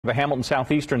The Hamilton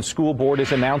Southeastern School Board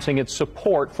is announcing its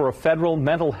support for a federal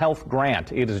mental health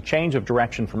grant. It is a change of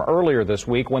direction from earlier this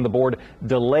week when the board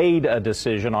delayed a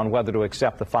decision on whether to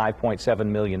accept the $5.7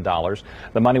 million.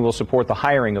 The money will support the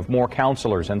hiring of more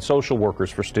counselors and social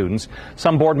workers for students.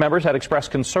 Some board members had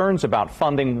expressed concerns about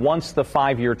funding once the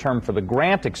 5-year term for the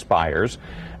grant expires.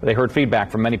 They heard feedback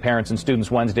from many parents and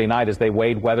students Wednesday night as they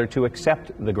weighed whether to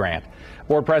accept the grant.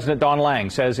 Board President Dawn Lang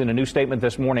says in a new statement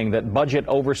this morning that budget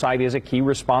oversight is a key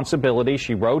responsibility.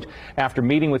 She wrote, after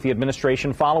meeting with the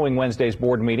administration following Wednesday's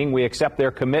board meeting, we accept their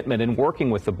commitment in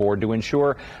working with the board to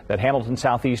ensure that Hamilton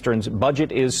Southeastern's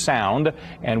budget is sound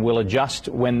and will adjust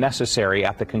when necessary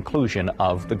at the conclusion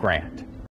of the grant.